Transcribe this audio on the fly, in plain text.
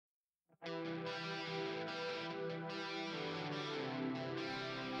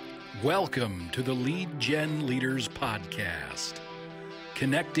Welcome to the Lead Gen Leaders Podcast,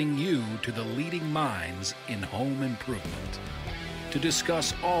 connecting you to the leading minds in home improvement to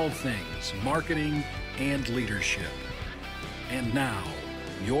discuss all things marketing and leadership. And now,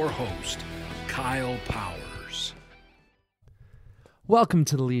 your host, Kyle Powers. Welcome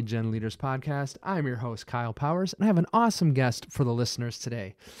to the Lead Gen Leaders Podcast. I'm your host, Kyle Powers, and I have an awesome guest for the listeners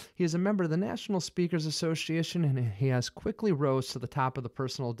today. He is a member of the National Speakers Association, and he has quickly rose to the top of the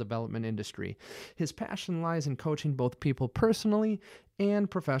personal development industry. His passion lies in coaching both people personally and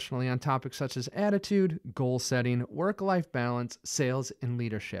professionally on topics such as attitude, goal setting, work-life balance, sales, and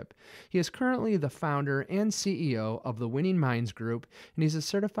leadership. He is currently the founder and CEO of the Winning Minds Group, and he's a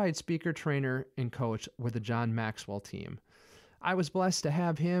certified speaker, trainer, and coach with the John Maxwell team. I was blessed to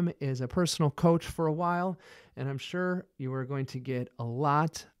have him as a personal coach for a while, and I'm sure you are going to get a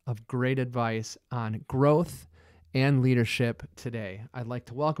lot of great advice on growth and leadership today. I'd like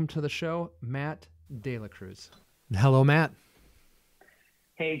to welcome to the show, Matt De La Cruz. Hello, Matt.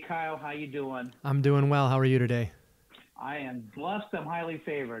 Hey, Kyle, how you doing? I'm doing well. How are you today? I am blessed. I'm highly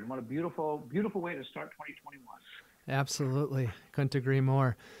favored. What a beautiful, beautiful way to start 2021. Absolutely. Couldn't agree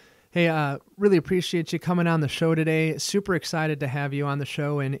more. Hey, really appreciate you coming on the show today. Super excited to have you on the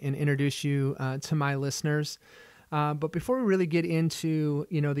show and introduce you to my listeners. But before we really get into,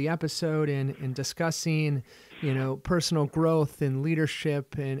 the episode and discussing, personal growth and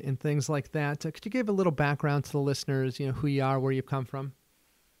leadership and things like that, could you give a little background to the listeners, who you are, where you've come from?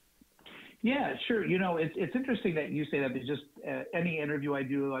 Yeah, sure. It's interesting that you say that because just any interview I'm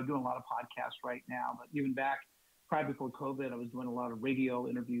doing a lot of podcasts right now, but even back prior before COVID, I was doing a lot of radio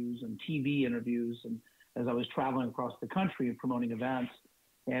interviews and TV interviews, and as I was traveling across the country and promoting events,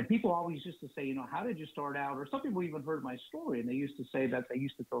 and people always used to say, how did you start out? Or some people even heard my story, and they used to say that they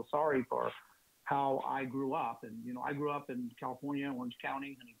used to feel sorry for how I grew up. And, I grew up in California, Orange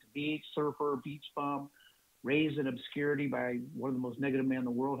County, Huntington Beach, surfer, beach bum, raised in obscurity by one of the most negative men in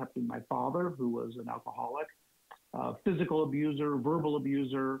the world, happened to be my father, who was an alcoholic, physical abuser, verbal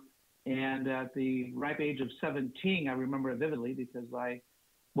abuser. And at the ripe age of 17, I remember it vividly because I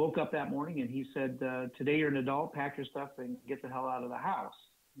woke up that morning and he said, today you're an adult, pack your stuff and get the hell out of the house.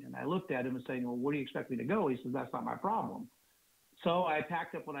 And I looked at him and saying, well, where do you expect me to go? He said, that's not my problem. So I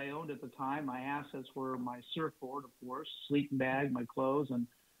packed up what I owned at the time. My assets were my surfboard, of course, sleeping bag, my clothes, and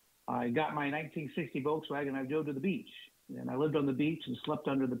I got my 1960 Volkswagen and I drove to the beach. And I lived on the beach and slept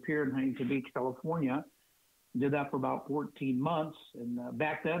under the pier in Huntington Beach, California. Did that for about 14 months. And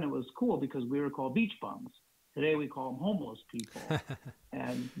back then it was cool because we were called beach bums. Today we call them homeless people.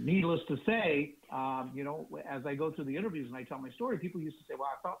 And needless to say, as I go through the interviews and I tell my story, people used to say, well,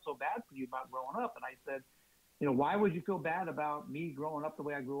 I felt so bad for you about growing up. And I said, why would you feel bad about me growing up the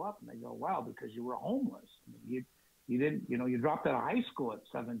way I grew up? And they go, well, because you were homeless. You didn't, you dropped out of high school at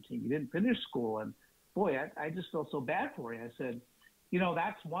 17. You didn't finish school. And boy, I just felt so bad for you. I said,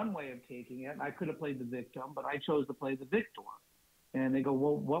 that's one way of taking it. I could have played the victim, but I chose to play the victor. And they go,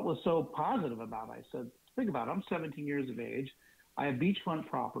 well, what was so positive about it? I said, think about it. I'm 17 years of age. I have beachfront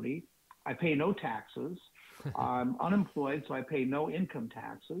property. I pay no taxes. I'm unemployed, so I pay no income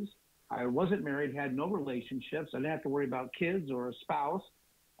taxes. I wasn't married, had no relationships. I didn't have to worry about kids or a spouse.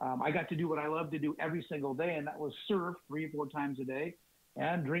 I got to do what I love to do every single day, and that was surf 3 or 4 times a day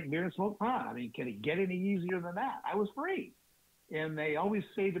and drink beer and smoke pot. I mean, can it get any easier than that? I was free. And they always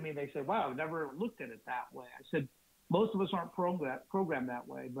say to me, they say, wow, I've never looked at it that way. I said, most of us aren't programmed that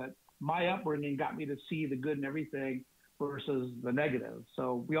way, but my upbringing got me to see the good in everything versus the negative.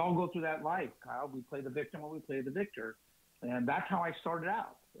 So we all go through that life, Kyle. We play the victim or we play the victor. And that's how I started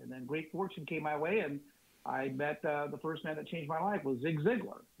out. And then great fortune came my way, and I met the first man that changed my life was Zig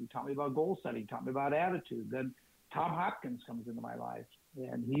Ziglar. He taught me about goal setting, taught me about attitude. Then Tom Hopkins comes into my life,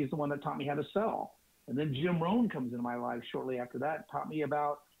 and he's the one that taught me how to sell. And then Jim Rohn comes into my life shortly after that, taught me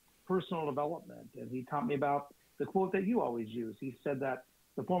about personal development. And he taught me about the quote that you always use. He said that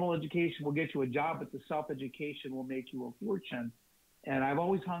the formal education will get you a job, but the self-education will make you a fortune. And I've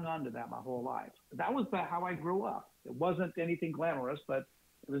always hung on to that my whole life. That was how I grew up. It wasn't anything glamorous, but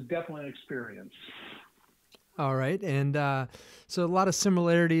it was definitely an experience. All right. And so a lot of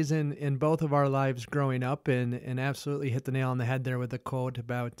similarities in both of our lives growing up and absolutely hit the nail on the head there with the quote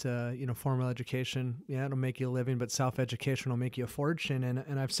about, formal education. Yeah, it'll make you a living, but self-education will make you a fortune.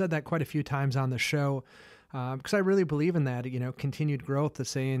 And I've said that quite a few times on the show because I really believe in that, continued growth, the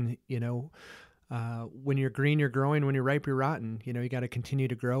saying, when you're green, you're growing. When you're ripe, you're rotten. You got to continue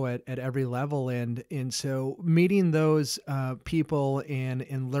to grow at every level. And so meeting those people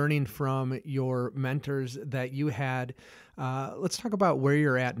and learning from your mentors that you had, let's talk about where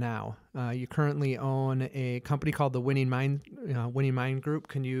you're at now. You currently own a company called the Winning Mind Group.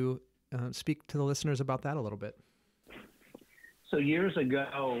 Can you speak to the listeners about that a little bit. So years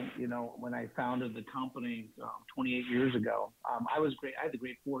ago, when I founded the company 28 years ago, I had the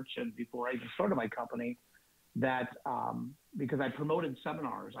great fortune before I even started my company that because I promoted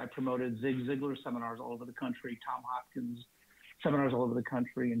seminars, I promoted Zig Ziglar seminars all over the country, Tom Hopkins seminars all over the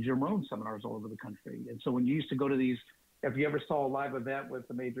country, and Jim Rohn seminars all over the country. And so when you used to go to these, if you ever saw a live event with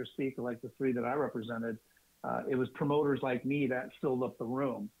a major speaker like the three that I represented, it was promoters like me that filled up the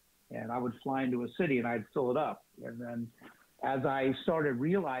room. And I would fly into a city and I'd fill it up. And then as I started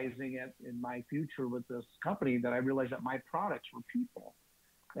realizing it in my future with this company, that I realized that my products were people.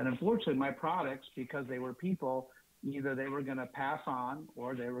 And unfortunately, my products, because they were people, either they were going to pass on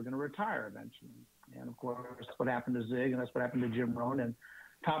or they were going to retire eventually. And of course, that's what happened to Zig, and that's what happened to Jim Rohn. And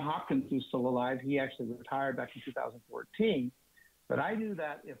Tom Hopkins, who's still alive, he actually retired back in 2014. But I knew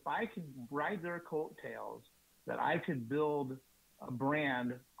that if I could ride their coattails, that I could build a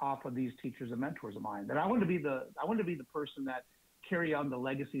brand off of these teachers and mentors of mine. That I wanted to be the person that carry on the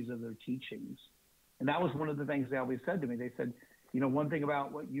legacies of their teachings. And that was one of the things they always said to me. They said, one thing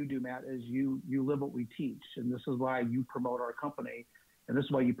about what you do, Matt, is you live what we teach. And this is why you promote our company. And this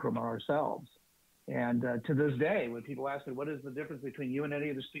is why you promote ourselves. And to this day, when people ask me, what is the difference between you and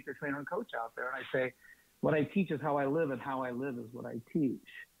any other speaker, trainer, and coach out there? And I say, what I teach is how I live, and how I live is what I teach.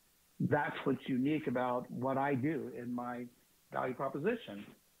 That's what's unique about what I do in my value proposition.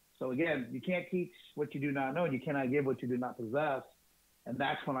 So again, you can't teach what you do not know, and you cannot give what you do not possess. And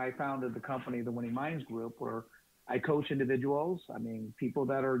that's when I founded the company, the Winning Minds Group, where I coach individuals. People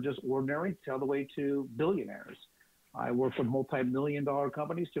that are just ordinary, all the way to billionaires. I work with multi-million-dollar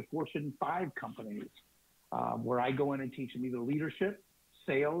companies to Fortune 5 companies, where I go in and teach them either leadership,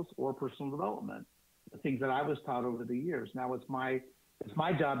 sales, or personal development, the things that I was taught over the years. Now it's my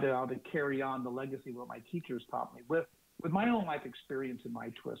job to carry on the legacy of what my teachers taught me with my own life experience and my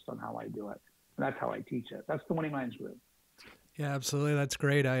twist on how I do it. And that's how I teach it. That's the Winning Minds Group. Yeah, absolutely. That's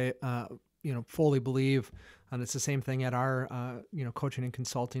great. I, fully believe, and it's the same thing at our, coaching and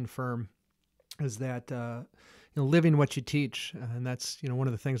consulting firm, is that, living what you teach. And that's, one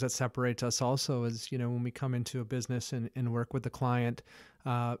of the things that separates us also is, when we come into a business and work with the client,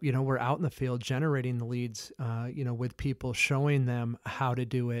 we're out in the field generating the leads, with people, showing them how to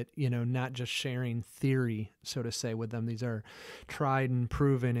do it, not just sharing theory, so to say, with them. These are tried and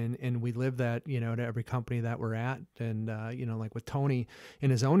proven, and we live that, to every company that we're at. And, like with Tony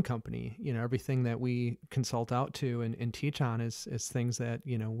in his own company, everything that we consult out to and teach on is things that,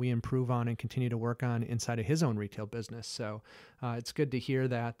 we improve on and continue to work on inside of his own retail business. So it's good to hear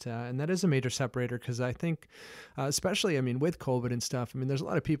that. And that is a major separator, because I think, especially, with COVID and stuff, there's a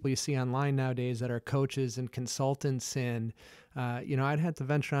lot of people you see online nowadays that are coaches and consultants. And, I'd have to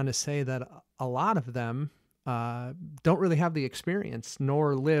venture on to say that a lot of them don't really have the experience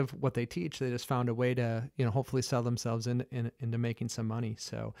nor live what they teach. They just found a way to, hopefully sell themselves into making some money.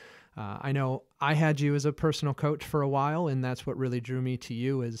 So I know I had you as a personal coach for a while, and that's what really drew me to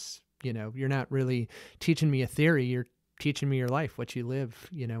you is, you're not really teaching me a theory. You're teaching me your life, what you live,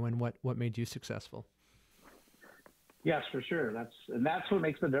 and what made you successful. Yes, for sure. That's what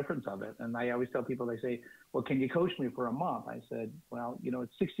makes the difference of it. And I always tell people, they say, well, can you coach me for a month? I said, well,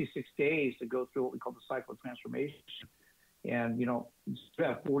 it's 66 days to go through what we call the cycle of transformation. And, you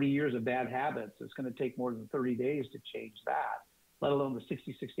have 40 years of bad habits. It's going to take more than 30 days to change that, let alone the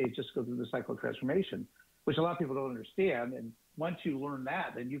 66 days just to go through the cycle of transformation, which a lot of people don't understand. And once you learn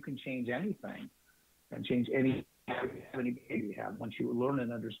that, then you can change anything and change any behavior you have once you learn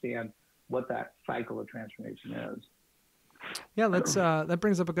and understand what that cycle of transformation is. Yeah, that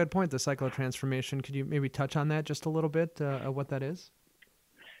brings up a good point, the cycle of transformation. Could you maybe touch on that just a little bit, what that is?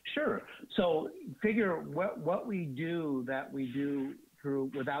 Sure. So figure what we do that we do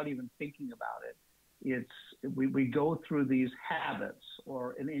through without even thinking about it. We go through these habits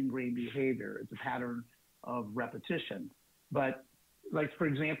or an ingrained behavior. It's a pattern of repetition. But like, for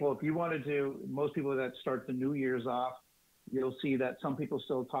example, if you wanted to, most people that start the New Year's off, you'll see that some people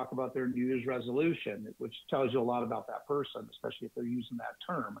still talk about their New Year's resolution, which tells you a lot about that person, especially if they're using that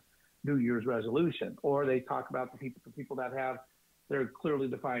term, New Year's resolution. Or they talk about the people that have their clearly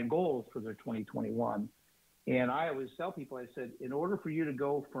defined goals for their 2021. And I always tell people, I said, in order for you to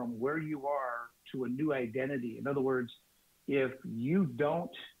go from where you are to a new identity, in other words, if you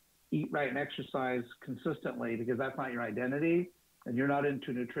don't eat right and exercise consistently because that's not your identity, and you're not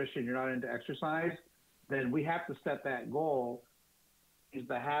into nutrition, you're not into exercise, then we have to set that goal is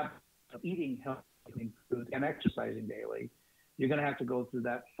the habit of eating healthy food and exercising daily. You're going to have to go through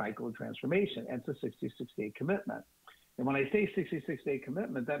that cycle of transformation. And it's a 66-day commitment. And when I say 66-day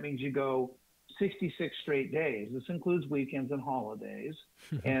commitment, that means you go 66 straight days. This includes weekends and holidays.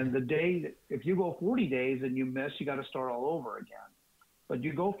 And the day that, if you go 40 days and you miss, you got to start all over again. But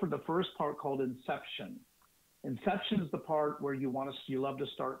you go for the first part called inception. Inception is the part where you love to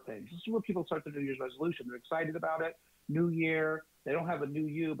start things. This is where people start their New Year's resolution. They're excited about it. New year. They don't have a new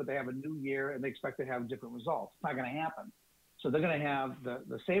you, but they have a new year, and they expect to have different results. It's not going to happen. So they're going to have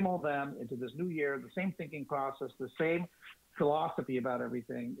the same old them into this new year, the same thinking process, the same philosophy about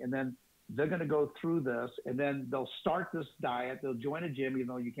everything, and then they're going to go through this, and then they'll start this diet. They'll join a gym, even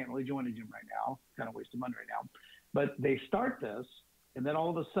though you can't really join a gym right now. Kind of wasting money right now. But they start this, and then all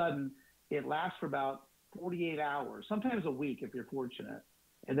of a sudden, it lasts for about 48 hours, sometimes a week if you're fortunate.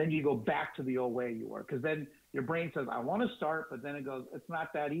 And then you go back to the old way you were, because then your brain says, I want to start, but then it goes, it's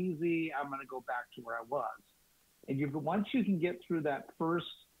not that easy. I'm going to go back to where I was. And once you can get through that first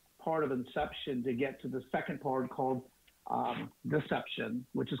part of inception to get to the second part called deception,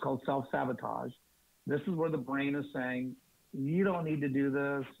 which is called self-sabotage, this is where the brain is saying, you don't need to do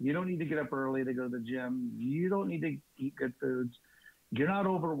this. You don't need to get up early to go to the gym. You don't need to eat good foods. You're not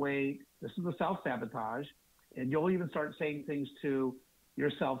overweight. This is the self-sabotage. And you'll even start saying things to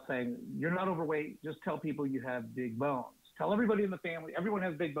yourself saying, you're not overweight. Just tell people you have big bones. Tell everybody in the family, everyone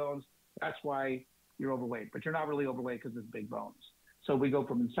has big bones. That's why you're overweight. But you're not really overweight because it's big bones. So we go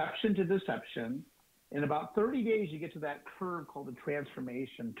from inception to deception. In about 30 days, you get to that curve called the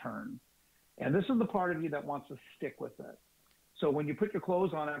transformation turn. And this is the part of you that wants to stick with it. So when you put your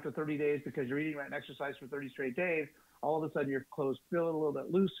clothes on after 30 days because you're eating right and exercise for 30 straight days, all of a sudden your clothes feel a little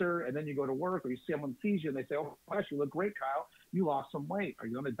bit looser, and then you go to work or you see someone sees you and they say, oh, gosh, you look great, Kyle. You lost some weight. Are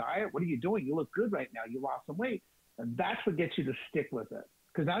you on a diet? What are you doing? You look good right now. You lost some weight. And that's what gets you to stick with it.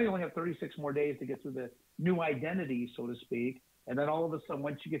 Because now you only have 36 more days to get through the new identity, so to speak. And then all of a sudden,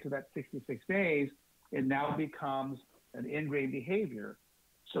 once you get to that 66 days, it now becomes an ingrained behavior.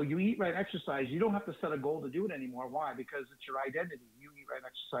 So you eat right, exercise. You don't have to set a goal to do it anymore. Why? Because it's your identity. You eat right,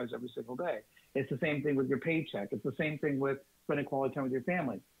 exercise every single day. It's the same thing with your paycheck. It's the same thing with spending quality time with your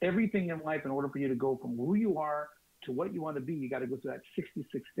family. Everything in life, in order for you to go from who you are to what you want to be, you got to go through that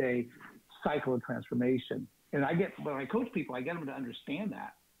 66-day cycle of transformation. And when I coach people, I get them to understand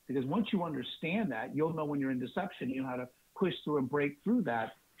that. Because once you understand that, you'll know when you're in deception, you know how to push through and break through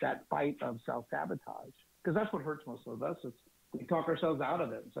that fight of self-sabotage. Because that's what hurts most of us. We talk ourselves out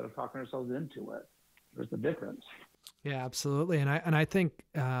of it instead of talking ourselves into it. There's the difference. Yeah, absolutely. And I think,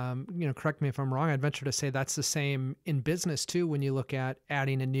 correct me if I'm wrong, I'd venture to say that's the same in business too, when you look at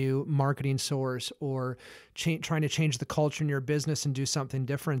adding a new marketing source or trying to change the culture in your business and do something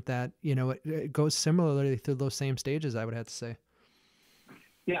different, that, it goes similarly through those same stages, I would have to say.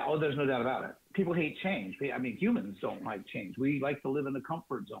 Yeah, there's no doubt about it. People hate change. Humans don't like change. We like to live in the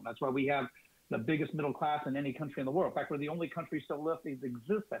comfort zone. That's why we have the biggest middle class in any country in the world. In fact, we're the only country still left that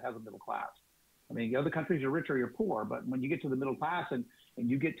exists that has a middle class. The other countries are rich or you're poor, but when you get to the middle class and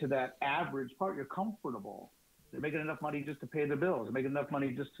you get to that average part, you're comfortable. They're making enough money just to pay their bills. They're making enough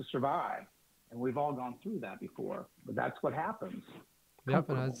money just to survive. And we've all gone through that before, but that's what happens. Yep,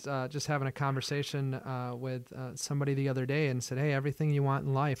 and I was just having a conversation with somebody the other day and said, hey, everything you want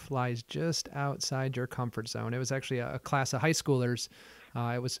in life lies just outside your comfort zone. It was actually a class of high schoolers.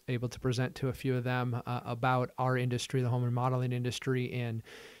 I was able to present to a few of them about our industry, the home remodeling industry, and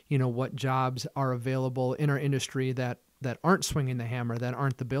what jobs are available in our industry that aren't swinging the hammer, that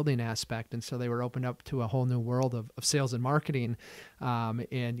aren't the building aspect. And so they were opened up to a whole new world of sales and marketing.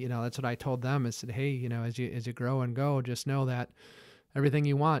 And that's what I told them. I said, hey, as you grow and go, just know that everything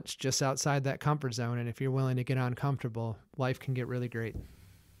you want is just outside that comfort zone. And if you're willing to get uncomfortable, life can get really great.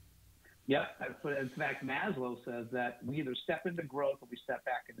 Yep. In fact, Maslow says that we either step into growth or we step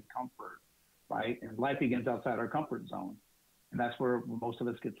back into comfort, right? And life begins outside our comfort zone. And that's where most of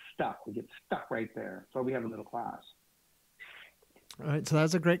us get stuck. We get stuck right there. So we have a middle class. All right. So that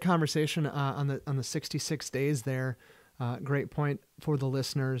was a great conversation on the 66 days there. Great point for the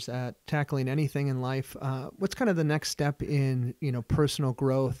listeners at tackling anything in life. What's kind of the next step in, personal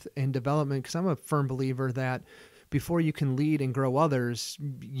growth and development? Because I'm a firm believer that before you can lead and grow others,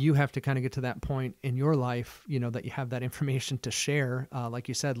 you have to kind of get to that point in your life, that you have that information to share, like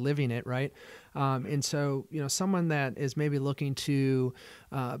you said, living it, right? And so, someone that is maybe looking to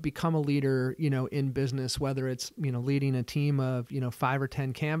become a leader, in business, whether it's, leading a team of, 5 or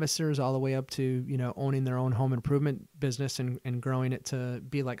 10 canvassers all the way up to, owning their own home improvement business and growing it to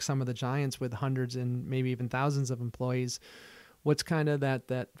be like some of the giants with hundreds and maybe even thousands of employees. What's kind of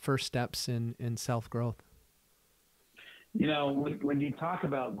that first steps in self-growth? When you talk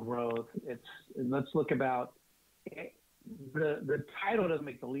about growth, let's look about the title doesn't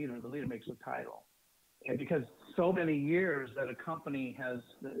make the leader makes the title. And because so many years that a company has,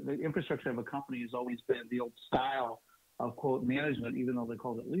 the infrastructure of a company has always been the old style of, quote, management, even though they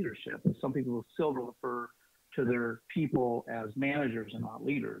call it leadership. And some people will still refer to their people as managers and not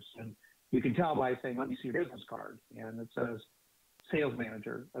leaders. And you can tell by saying, let me see your business card. And it says sales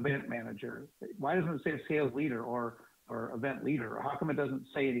manager, event manager. Why doesn't it say sales leader or event leader? Or how come it doesn't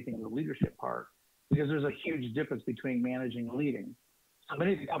say anything in the leadership part? Because there's a huge difference between managing and leading. So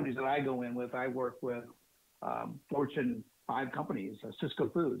many of the companies that I go in with, I work with Fortune 5 companies, Cisco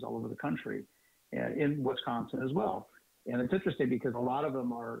Foods all over the country, and in Wisconsin as well. And it's interesting because a lot of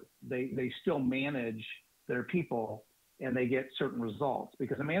them they still manage their people and they get certain results.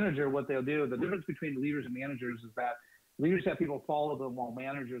 Because a manager, what they'll do, the difference between leaders and managers is that leaders have people follow them while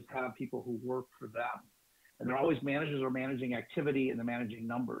managers have people who work for them. And they're always managers are managing activity and they're managing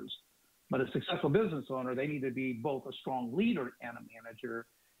numbers. But a successful business owner, they need to be both a strong leader and a manager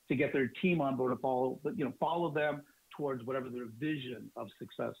to get their team on board to follow them towards whatever their vision of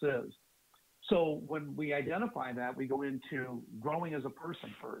success is. So when we identify that, we go into growing as a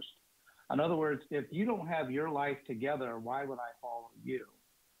person first. In other words, if you don't have your life together, why would I follow you?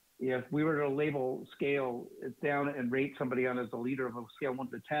 If we were to scale it down and rate somebody on as a leader of a scale 1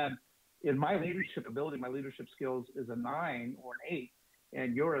 to 10, in my leadership ability, my leadership skills is a 9 or an 8,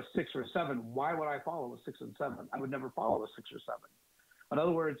 and you're a 6 or a 7, why would I follow a 6 and 7? I would never follow a 6 or 7. In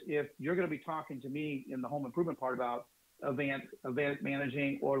other words, if you're going to be talking to me in the home improvement part about event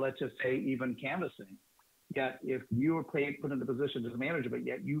managing, or let's just say even canvassing, yet if you were put in the position as a manager, but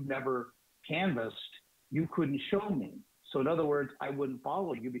yet you've never canvassed, you couldn't show me. So in other words, I wouldn't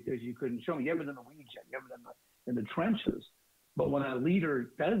follow you because you couldn't show me. You haven't been in the weeds yet. You haven't been in the trenches. But when a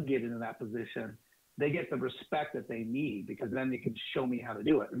leader does get into that position, they get the respect that they need because then they can show me how to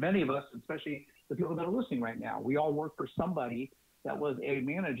do it. And many of us, especially the people that are listening right now, we all work for somebody that was a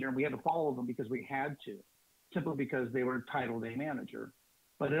manager and we had to follow them because we had to, simply because they were titled a manager.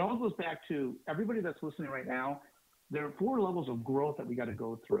 But it all goes back to everybody that's listening right now. There are 4 levels of growth that we got to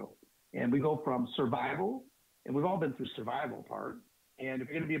go through. And we go from survival, and we've all been through survival part. And if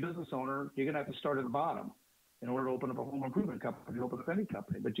you're going to be a business owner, you're going to have to start at the bottom in order to open up a home improvement company, open up any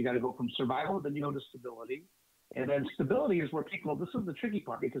company. But you got to go from survival, then you go to stability. And then stability is where people, this is the tricky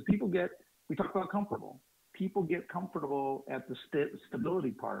part because we talk about comfortable. People get comfortable at the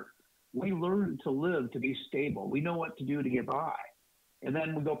stability part. We learn to live to be stable. We know what to do to get by. And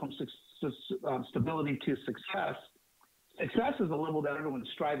then we go from stability to success. Success is a level that everyone's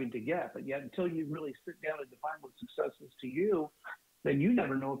striving to get, but yet until you really sit down and define what success is to you, then you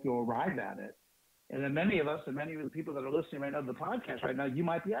never know if you'll arrive at it. And then many of us and many of the people that are listening right now to the podcast right now, you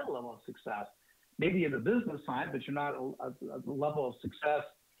might be at a level of success, maybe in the business side, but you're not a level of success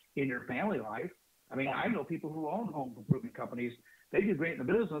in your family life. I mean, I know people who own home improvement companies. They do great in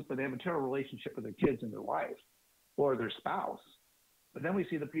the business, but they have a terrible relationship with their kids and their wife or their spouse. But then we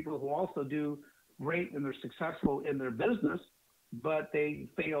see the people who also do great and they're successful in their business, but they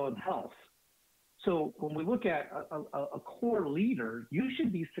fail in health. So when we look at a core leader, you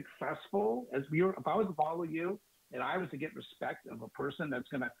should be successful. If I was to follow you and I was to get respect of a person that's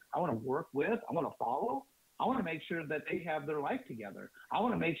I want to work with, I want to follow, I want to make sure that they have their life together. I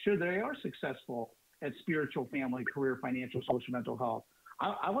want to make sure they are successful at spiritual, family, career, financial, social, mental health.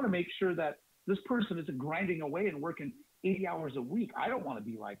 I want to make sure that this person isn't grinding away and working 80 hours a week. I don't want to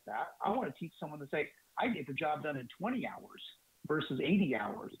be like that. I want to teach someone to say, I get the job done in 20 hours versus 80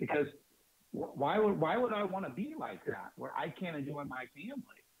 hours because why would I want to be like that where I can't enjoy my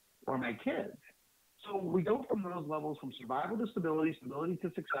family or my kids? So we go from those levels from survival to stability, stability to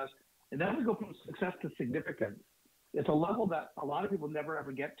success, and then we go from success to significance. It's a level that a lot of people never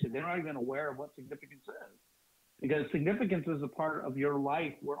ever get to. They're not even aware of what significance is because significance is a part of your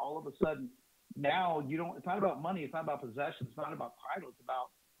life where all of a sudden now it's not about money. It's not about possessions. It's not about title. It's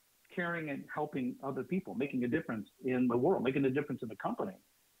about caring and helping other people, making a difference in the world, making a difference in the company.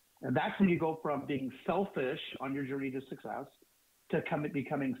 And that's when you go from being selfish on your journey to success to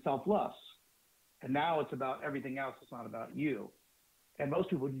becoming selfless. And now it's about everything else. It's not about you. And most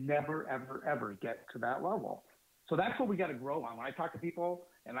people never, ever, ever get to that level. So that's what we got to grow on. When I talk to people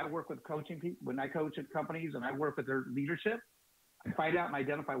and I work with coaching people, when I coach at companies and I work with their leadership, I find out and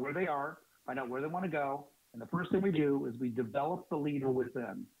identify where they are, find out where they want to go. And the first thing we do is we develop the leader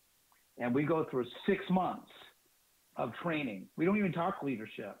within. And we go through 6 months of training. We don't even talk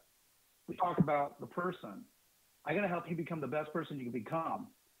leadership. We talk about the person. I got to help you become the best person you can become.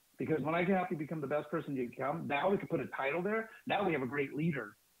 Because when I can help you become the best person you can become, now we can put a title there. Now we have a great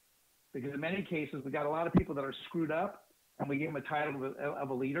leader. Because in many cases, we got a lot of people that are screwed up, and we give them a title of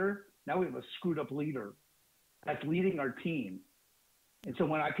a leader. Now we have a screwed up leader that's leading our team. And so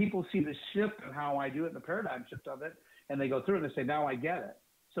when people see the shift in how I do it, the paradigm shift of it, and they go through it and they say, now I get it.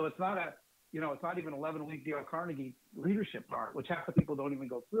 So it's not it's not even 11-week Dale Carnegie leadership part, which half the people don't even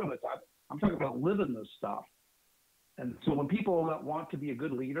go through. I'm talking about living this stuff. And so when people want to be a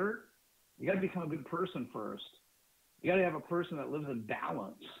good leader, you got to become a good person first. You got to have a person that lives in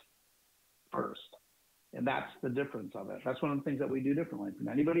balance first. And that's the difference of it. That's one of the things that we do differently from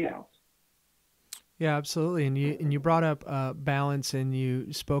anybody else. Yeah, absolutely. And you brought up balance, and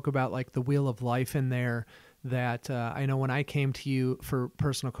you spoke about like the wheel of life in there. That I know when I came to you for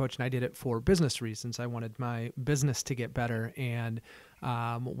personal coaching, I did it for business reasons. I wanted my business to get better. And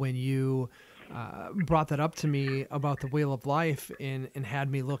when you brought that up to me about the wheel of life and had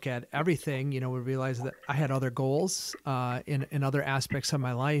me look at everything, we realized that I had other goals in other aspects of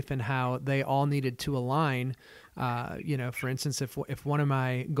my life and how they all needed to align. For instance, if one of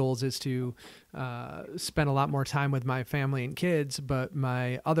my goals is to spend a lot more time with my family and kids, but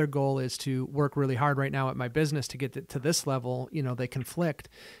my other goal is to work really hard right now at my business to get to this level, they conflict.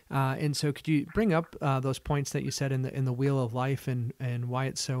 And so could you bring up those points that you said in the wheel of life and why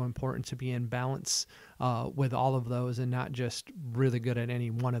it's so important to be in balance with all of those and not just really good at any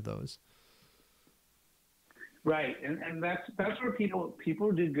one of those? Right. And that's where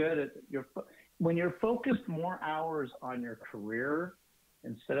people do good at when you're focused more hours on your career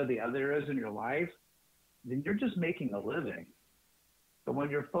instead of the other areas in your life, then you're just making a living. But when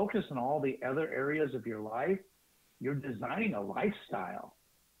you're focused on all the other areas of your life, you're designing a lifestyle.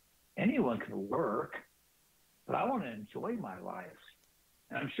 Anyone can work, but I want to enjoy my life.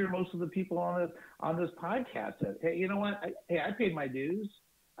 And I'm sure most of the people on this podcast said, hey, you know what? I paid my dues.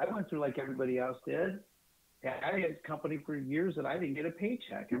 I went through like everybody else did. I had a company for years that I didn't get a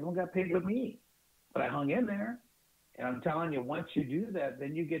paycheck. Everyone got paid with me. But I hung in there, and I'm telling you, once you do that,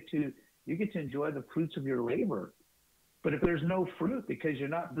 then you get to enjoy the fruits of your labor. But if there's no fruit because you're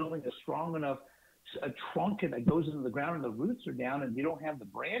not building a strong enough trunk and that goes into the ground and the roots are down and you don't have the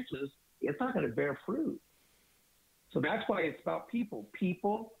branches, it's not going to bear fruit. So that's why it's about people.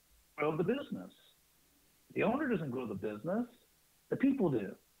 People grow the business. The owner doesn't grow the business. The people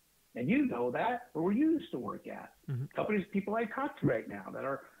do. And you know that, or where you used to work at. Mm-hmm. Companies, people I talk to right now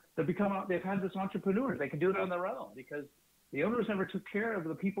they've had this entrepreneurs. They can do it on their own because the owners never took care of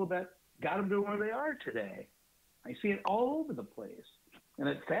the people that got them to where they are today. I see it all over the place. And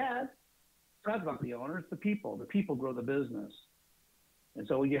it's sad. It's not about the owner, it's the people. The people grow the business. And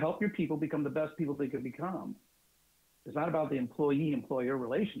so when you help your people become the best people they can become, it's not about the employee-employer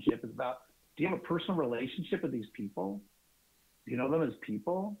relationship. It's about, do you have a personal relationship with these people? Do you know them as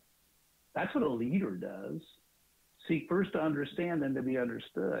people? That's what a leader does. Seek first to understand, then to be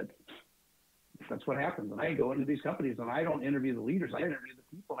understood. That's what happens. When I go into these companies and I don't interview the leaders, I interview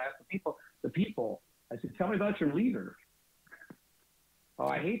the people and ask the people. I said, tell me about your leader. Oh,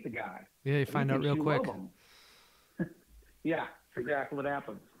 I hate the guy. Yeah, you find out real quick. Yeah, exactly what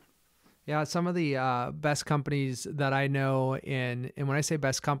happens. Yeah, some of the best companies that I know, and when I say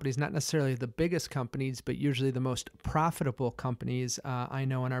best companies, not necessarily the biggest companies, but usually the most profitable companies I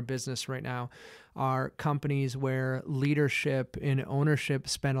know in our business right now are companies where leadership and ownership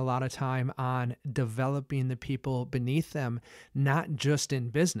spend a lot of time on developing the people beneath them, not just in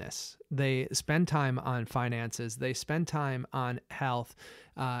business. They spend time on finances, they spend time on health,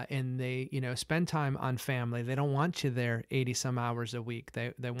 and they spend time on family. They don't want you there 80 some hours a week.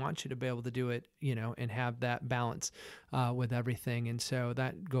 They want you to be able to do it, and have that balance with everything. And so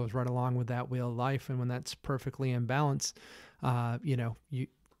that goes right along with that wheel of life. And when that's perfectly in balance,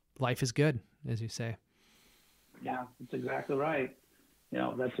 life is good, as you say. Yeah, that's exactly right.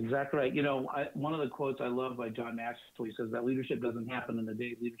 That's exactly right. One of the quotes I love by John Maxwell, he says that leadership doesn't happen in a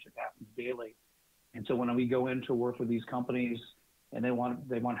day, leadership happens daily. And so when we go in to work with these companies and they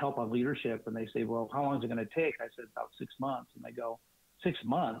want help on leadership and they say, well, how long is it going to take? I said, about 6 months. And they go, 6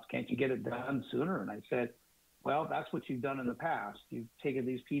 months? Can't you get it done sooner? And I said, well, that's what you've done in the past. You've taken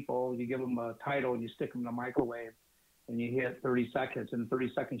these people, you give them a title and you stick them in a microwave and you hit 30 seconds. In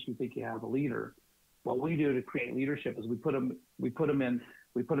 30 seconds, you think you have a leader. What we do to create leadership is we put them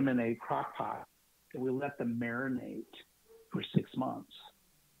in a crock pot and we let them marinate for 6 months.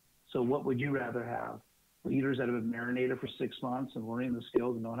 So what would you rather have? Leaders that have been marinated for 6 months and learning the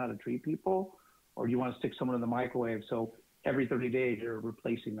skills and knowing how to treat people? Or do you want to stick someone in the microwave so every 30 days you're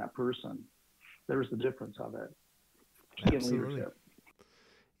replacing that person? There's the difference of it. Absolutely. Leadership.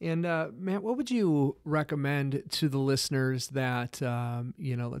 And Matt, what would you recommend to the listeners that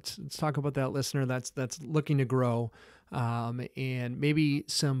let's talk about that listener that's looking to grow, and maybe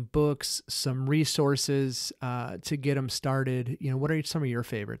some books, some resources to get them started. What are some of your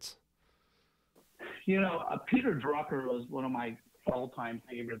favorites? Peter Drucker was one of my all-time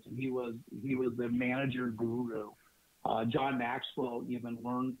favorites, and he was the manager guru. John Maxwell even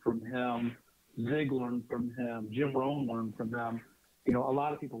learned from him. Zig learned from him. Jim Rohn learned from him. A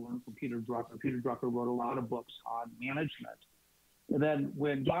lot of people learned from Peter Drucker. Peter Drucker wrote a lot of books on management. And then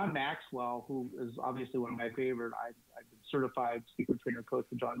when John Maxwell, who is obviously one of my favorite, I've been certified speaker trainer coach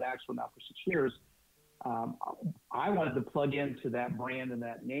for John Maxwell now for 6 years. I wanted to plug into that brand and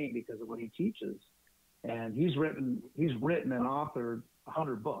that name because of what he teaches. And he's written and authored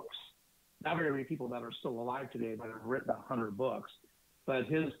 100 books. Not very many people that are still alive today that have written 100 books. But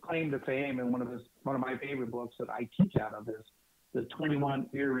his claim to fame, and one of my favorite books that I teach out of, is the 21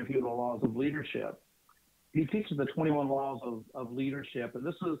 Irrefutable Laws of Leadership. He teaches the 21 laws of leadership, and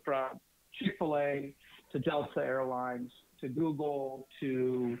this is from Chick-fil-A to Delta Airlines to Google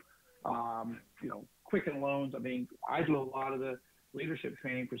to Quicken Loans. I mean, I do a lot of the leadership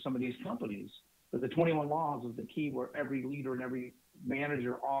training for some of these companies, but the 21 laws is the key where every leader and every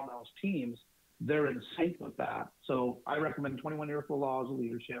manager on those teams, they're in sync with that. So I recommend 21 Irrefutable Laws of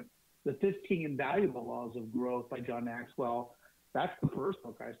Leadership, the 15 Invaluable Laws of Growth by John Maxwell. That's the first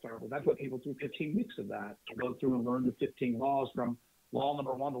book I started with. I put people through 15 weeks of that to go through and learn the 15 laws, from law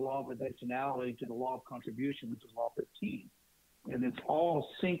number 1, the law of intentionality, to the law of contribution, which is law 15. And it's all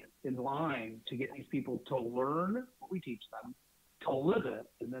synced in line to get these people to learn what we teach them, to live it,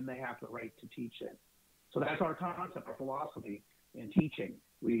 and then they have the right to teach it. So that's our concept, our philosophy in teaching.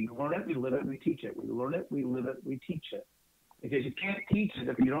 We learn it, we live it, we teach it. We learn it, we live it, we teach it. Because you can't teach it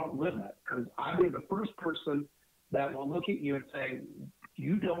if you don't live it. Because I'll be the first person that will look at you and say,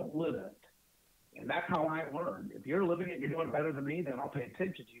 you don't live it. And that's how I learned. If you're living it, you're doing better than me, then I'll pay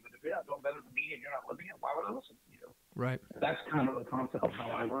attention to you. But if you're not doing better than me and you're not living it, why would I listen to you? Right. That's kind of the concept of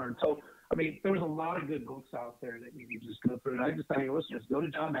how I learned. So, I mean, there's a lot of good books out there that you can just go through. And I just tell your listeners, go to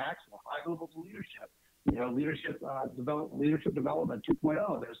John Maxwell, 5 Levels of Leadership, leadership development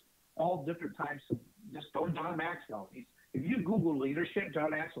 2.0. There's all different types of, just go to John Maxwell. If you Google leadership,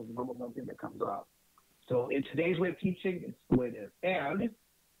 John Maxwell's the number one thing that comes up. So in today's way of teaching, it's the way it is. And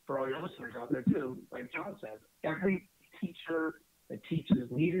for all your listeners out there too, like John says, every teacher that teaches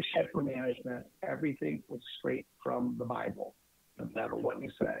leadership or management, everything was straight from the Bible, no matter what you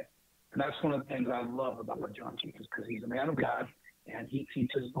say. And that's one of the things I love about what John teaches, because he's a man of God, and he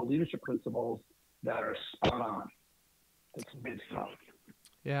teaches the leadership principles that are spot on. It's good stuff.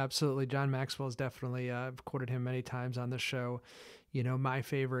 Yeah, absolutely. John Maxwell is definitely, I've quoted him many times on the show. My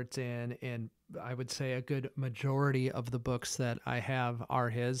favorites, and I would say a good majority of the books that I have are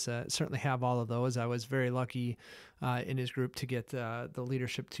his. Certainly have all of those. I was very lucky in his group to get the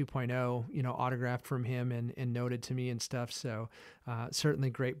Leadership 2.0, autographed from him and noted to me and stuff. So certainly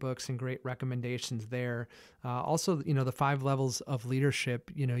great books and great recommendations there. Also, the 5 levels of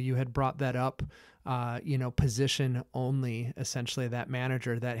leadership, you had brought that up, position only, essentially, that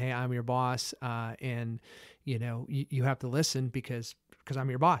manager that, hey, I'm your boss, and you have to listen because I'm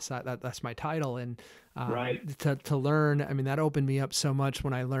your boss. That's my title. And right. to learn, I mean, that opened me up so much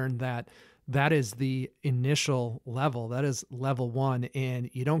when I learned that is the initial level. That is level 1. And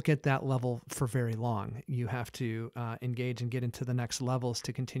you don't get that level for very long. You have to engage and get into the next levels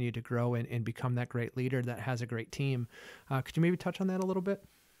to continue to grow and become that great leader that has a great team. Could you maybe touch on that a little bit?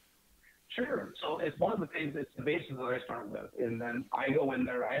 Sure. So it's one of the things, it's the basis that I start with. And then I go in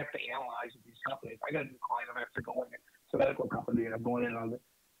there, I have to analyze these companies. I got a new client, I have to go in. It's a medical company, and I'm going in on it.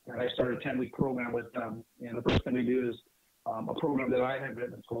 And I started a 10-week program with them. And the first thing we do is a program that I have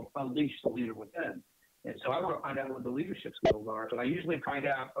written. It's called Unleash the Leader Within. And so I want to find out what the leadership skills are. But I usually find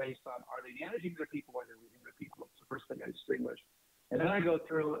out based on, are they managing their people or are they leading their people? It's the first thing I distinguish. And then I go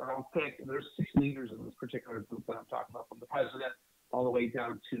through and I'll pick, there's 6 leaders in this particular group that I'm talking about, from the president all the way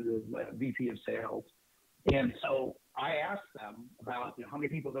down to the VP of sales. And so I ask them about how many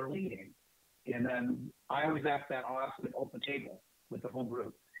people they're leading. And then I always ask that, I'll ask them open table with the whole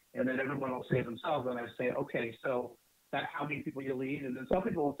group. And then everyone will say themselves, and I say, okay, so that's how many people you lead. And then some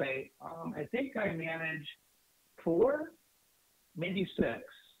people will say, I think I manage 4, maybe 6.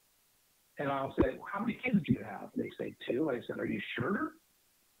 And I'll say, well, how many kids do you have? They say 2. I said, are you sure?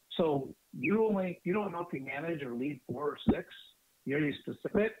 So you don't know if you manage or lead 4 or 6. You're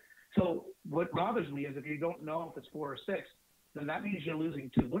specific. So what bothers me is if you don't know if it's 4 or 6, then that means you're losing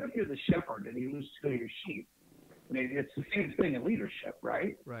 2. What if you're the shepherd and you lose 2 of your sheep? I mean, it's the same thing in leadership,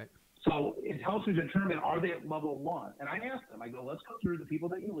 right? Right. So it helps you determine, are they at level 1? And I ask them, I go, let's go through the people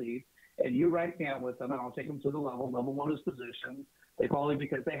that you lead, and you write down with them, and I'll take them to the level. Level 1 is position. They follow you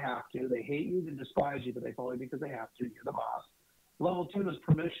because they have to. They hate you, they despise you, but they follow you because they have to. You're the boss. Level 2 is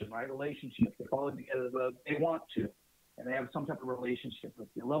permission, right? Relationship. They follow you because they want to, and they have some type of relationship with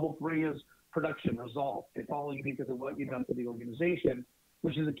you. Level 3 is production results. They follow you because of what you've done for the organization,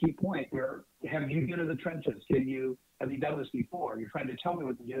 which is a key point. Where have you been in the trenches? Have you done this before? You're trying to tell me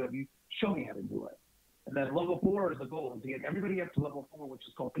what to do. Have you show me how to do it? And then level 4 is the goal, to get everybody up to level 4, which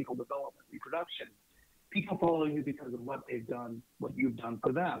is called people development, reproduction. People follow you because of what they've done, what you've done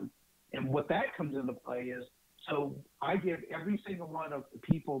for them. And what that comes into play is, so I give every single one of the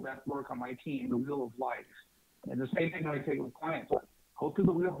people that work on my team the wheel of life. And the same thing that I take with clients. Go through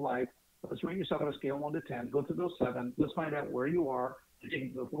the wheel of life. Let's rate yourself on a scale of 1 to 10. Go through those 7. Let's find out where you are.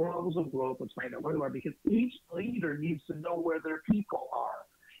 Take the 4 levels of growth. Let's find out where you are, because each leader needs to know where their people are.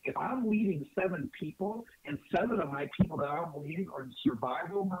 If I'm leading 7 people and 7 of my people that I'm leading are in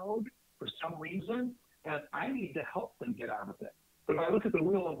survival mode for some reason, then I need to help them get out of it. But if I look at the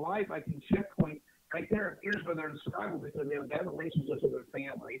wheel of life, I can checkpoint right there. Here's where they're in survival because they have bad relationships with their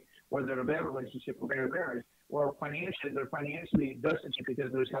family, or they're in a bad relationship with their marriage, or financially, they're financially destitute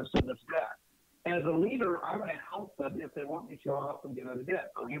because they have so much debt. As a leader, I'm going to help them if they want me to. I'll help them get out of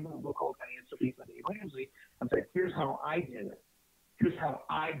debt. I'll give them a book called Financial Peace by Dave Ramsey and say, here's how I did it. Here's how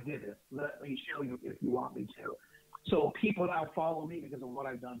I did it. Let me show you if you want me to. So people now follow me because of what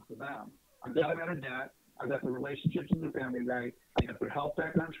I've done for them. I've got them out of debt. I've got the relationships in their family right. I got their health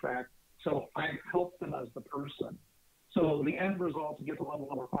back on track. So I've helped them as the person. So the end result to get to level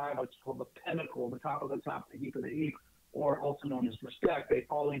number 5, which is called the pinnacle, the top of the top, the heap of the heap, or also known as respect. They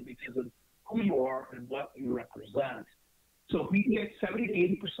follow you because of who you are and what you represent. So if we can get 70 to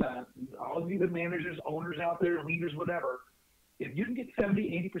 80%, all of you, the managers, owners out there, leaders, whatever, if you can get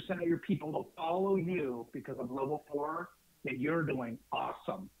 70, 80% of your people to follow you because of level 4, then you're doing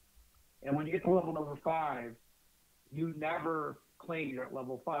awesome. And when you get to level number 5, you never claim you're at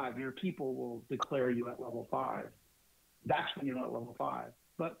level 5. Your people will declare you at level 5. That's when you're not at level 5.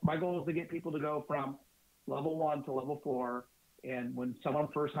 But my goal is to get people to go from level 1 to level 4. And when someone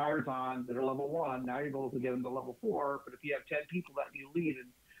first hires on, they're level 1. Now your goal is to get them to level 4. But if you have 10 people that you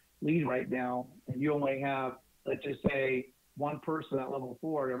lead right now, and you only have, let's just say, 1 person at level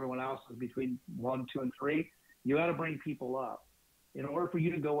 4, everyone else is between 1, 2, and 3, you got to bring people up. In order for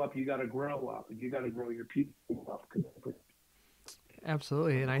you to go up, you got to grow up, and you got to grow your people up.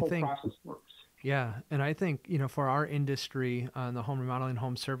 Absolutely, and I think process works. Yeah, and I think, for our industry on the home remodeling,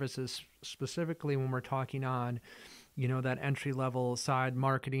 home services, specifically when we're talking on, that entry level side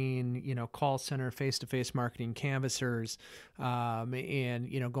marketing, call center, face-to-face marketing, canvassers,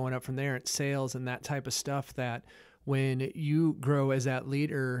 and, going up from there at sales and that type of stuff, that when you grow as that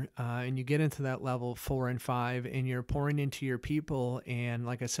leader and you get into that level 4 and 5 and you're pouring into your people, and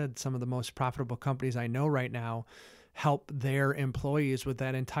like I said, some of the most profitable companies I know right now help their employees with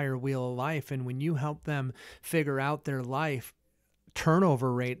that entire wheel of life. And when you help them figure out their life,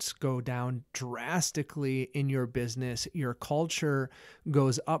 turnover rates go down drastically in your business. Your culture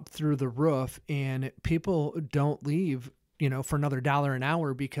goes up through the roof, and people don't leave, for another $1 an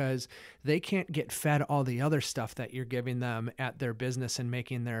hour because they can't get fed all the other stuff that you're giving them at their business and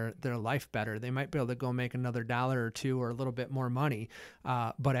making their life better. They might be able to go make another $1 or $2 or a little bit more money,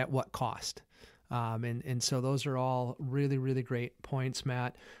 but at what cost? And so those are all really, really great points,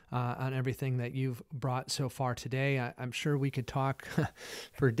 Matt, on everything that you've brought so far today. I'm sure we could talk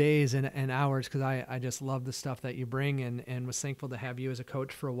for days and hours, because I just love the stuff that you bring, and was thankful to have you as a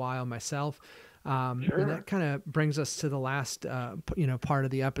coach for a while myself. Sure. And that kind of brings us to the last, part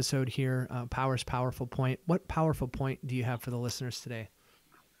of the episode here, Power's Powerful Point. What powerful point do you have for the listeners today?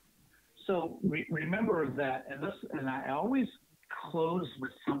 So remember that, and I always close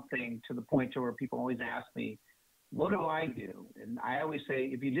with something to the point to where people always ask me, what do I do? And I always say,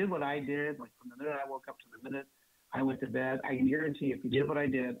 if you did what I did, like from the minute I woke up to the minute I went to bed, I can guarantee if you did what I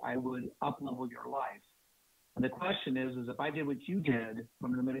did, I would up-level your life. And the question is if I did what you did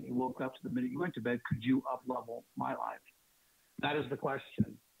from the minute you woke up to the minute you went to bed, could you up-level my life? That is the question.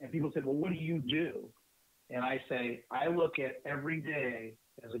 And people say, well, what do you do? And I say, I look at every day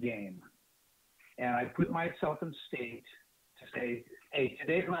as a game. And I put myself in state to say, hey,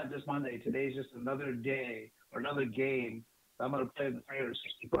 today's not just Monday. Today's just another day or another game. I'm going to play the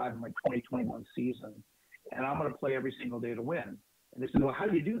 365 in my 2021 season. And I'm going to play every single day to win. And they said, well, how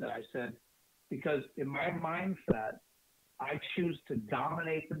do you do that? I said, because in my mindset, I choose to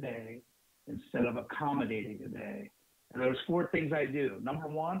dominate the day instead of accommodating the day. And there's 4 things I do. Number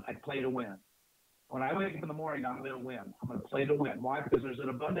 1, I play to win. When I wake up in the morning, I'm going to win. I'm going to play to win. Why? Because there's an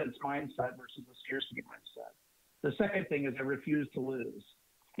abundance mindset versus a scarcity mindset. The second thing is I refuse to lose.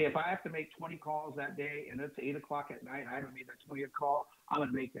 Hey, if I have to make 20 calls that day and it's 8 o'clock at night and I haven't made that 20th call, I'm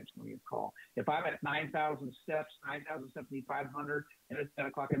going to make that 20th call. If I'm at 9,000 steps, 9,075 and it's 10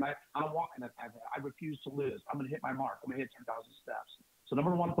 o'clock at night, I'm walking at 5,000. I refuse to lose. I'm going to hit my mark. I'm going to hit 10,000 steps. So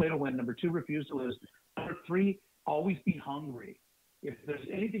number one, play to win. Number two, refuse to lose. Number three, always be hungry. If there's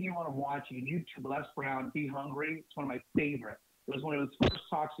anything you want to watch, you can YouTube Les Brown, Be Hungry. It's one of my favorite. It was one of his first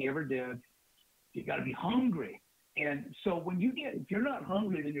talks he ever did. You got to be hungry. And so if you're not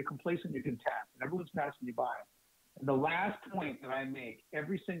hungry, then you're complacent, you're content, and everyone's passing you by. And the last point that I make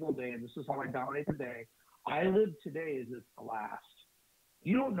every single day, and this is how I dominate the day, I live today as it's the last.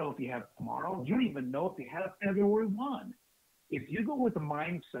 You don't know if you have tomorrow. You don't even know if you have February 1. If you go with the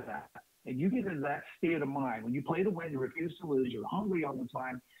mindset and you get into that state of mind, when you play to win, you refuse to lose, you're hungry all the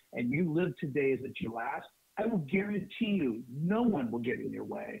time, and you live today as it's your last, I will guarantee you no one will get in your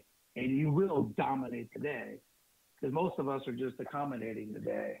way, and you will dominate the day. Because most of us are just accommodating the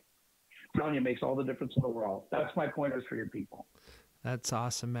day. I'm telling you, it makes all the difference in the world. That's my pointers for your people. That's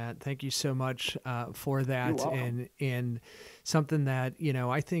awesome, Matt. Thank you so much for that. You're welcome. And something that,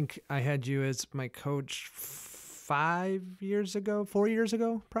 I think I had you as my coach 4 years ago,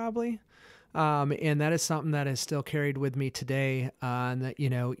 probably. And that is something that is still carried with me today. And that,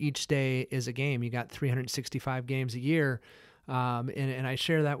 each day is a game. You got 365 games a year. And I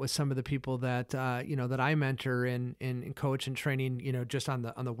share that with some of the people that, that I mentor and coach and training, just on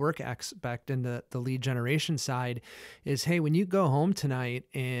the work aspect and the lead generation side is, hey, when you go home tonight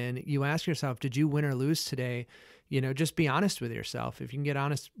and you ask yourself, did you win or lose today? Just be honest with yourself. If you can get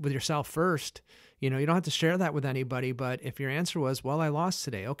honest with yourself first, you don't have to share that with anybody. But if your answer was, well, I lost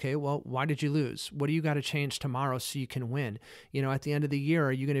today. Okay, well, why did you lose? What do you got to change tomorrow so you can win? At the end of the year,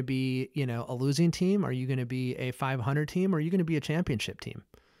 are you going to be, a losing team? Are you going to be a 500 team? Or are you going to be a championship team?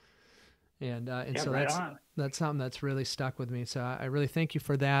 And so that's something that's really stuck with me. So I really thank you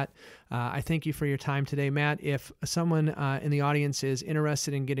for that. I thank you for your time today, Matt. If someone in the audience is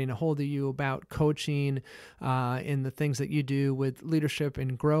interested in getting a hold of you about coaching and the things that you do with leadership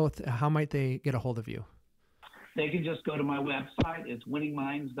and growth, how might they get a hold of you? They can just go to my website. It's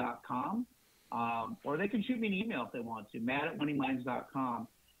winningminds.com. Or they can shoot me an email if they want to, matt@winningminds.com.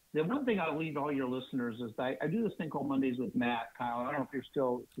 The one thing I'll leave all your listeners is that I do this thing called Mondays with Matt, Kyle. I don't know if you're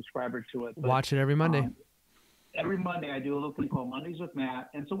still a subscriber to it. But, watch it every Monday. Every Monday I do a little thing called Mondays with Matt,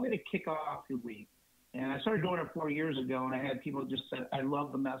 and it's a way to kick off your week. And I started doing it 4 years ago, and I had people just say, I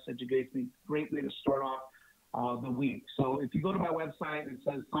love the message. It gives me a great way to start off the week. So if you go to my website and it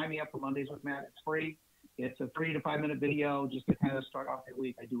says sign me up for Mondays with Matt, it's free. It's a 3 to 5 minute video just to kind of start off your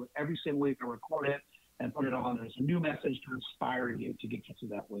week. I do it every single week. I record it and put it on. There's a new message to inspire you to get you through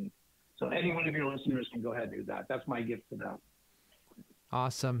that week. So any one of your listeners can go ahead and do that. That's my gift to them.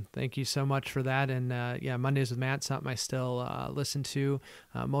 Awesome. Thank you so much for that. And Mondays with Matt, something I still listen to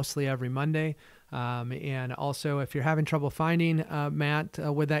mostly every Monday. And also, if you're having trouble finding Matt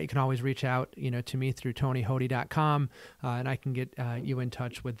with that, you can always reach out, to me through TonyHody.com, and I can get you in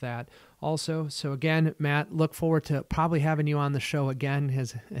touch with that also. So again, Matt, look forward to probably having you on the show again.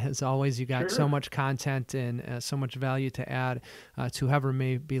 As always, you got so much content and so much value to add to whoever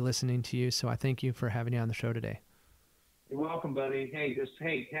may be listening to you. So I thank you for having you on the show today. You're welcome, buddy. Hey,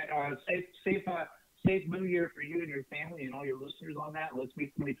 safe New Year for you and your family and all your listeners on that. Let's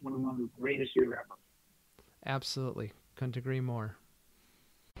make 2021 the greatest year ever. Absolutely. Couldn't agree more.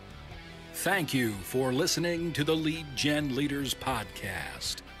 Thank you for listening to the Lead Gen Leaders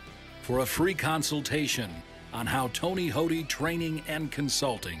Podcast. For a free consultation on how Tony Hody Training and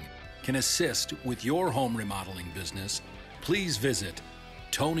Consulting can assist with your home remodeling business, please visit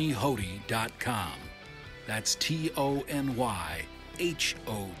TonyHody.com. That's TonyHoty.com.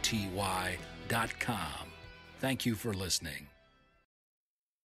 Thank you for listening.